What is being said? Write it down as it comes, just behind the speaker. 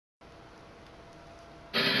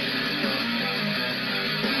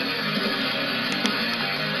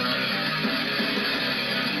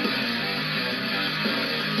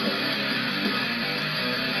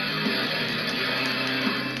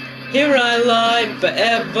here I lie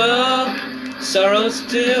forever. Sorrow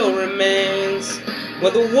still remains. Will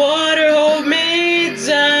the water hold me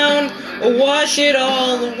down or wash it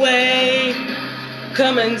all away?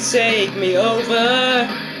 Come and take me over,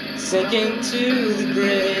 sinking to the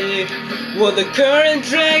grave. Will the current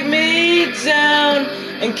drag me down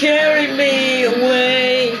and carry me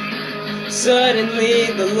away? Suddenly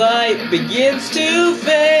the light begins to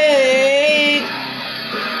fade.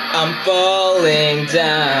 I'm falling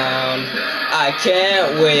down, I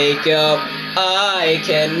can't wake up, I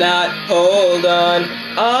cannot hold on,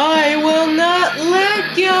 I will not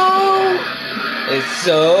let go. It's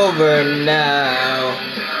over now,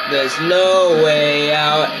 there's no way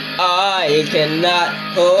out, I cannot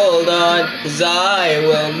hold on, 'cause I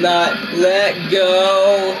will not let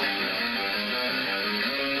go.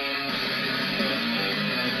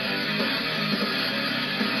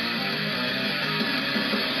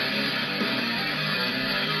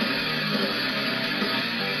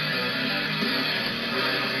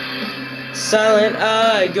 Silent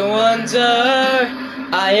I go under,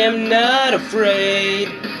 I am not afraid.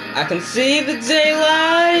 I can see the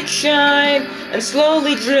daylight shine and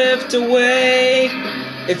slowly drift away.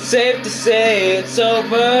 It's safe to say it's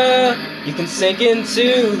over, you can sink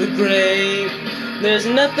into the grave. There's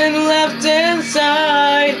nothing left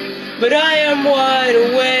inside, but I am wide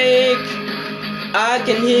awake. I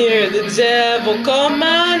can hear the devil call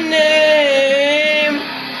my name.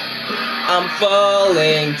 I'm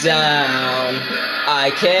falling down,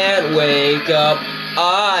 I can't wake up,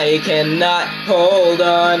 I cannot hold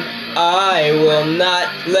on, I will not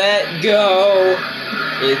let go.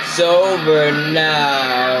 It's over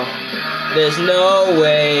now, there's no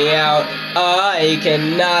way out, I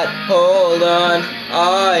cannot hold on,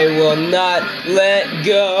 I will not let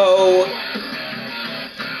go.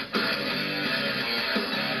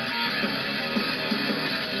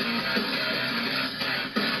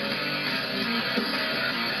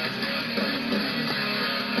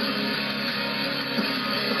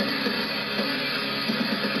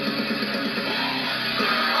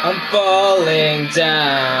 I'm falling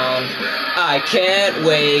down, I can't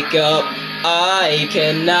wake up, I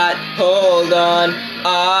cannot hold on,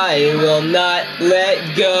 I will not let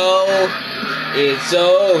go. It's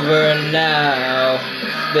over now,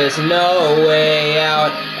 there's no way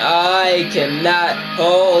out, I cannot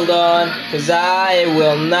hold on, 'cause I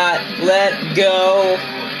will not let go.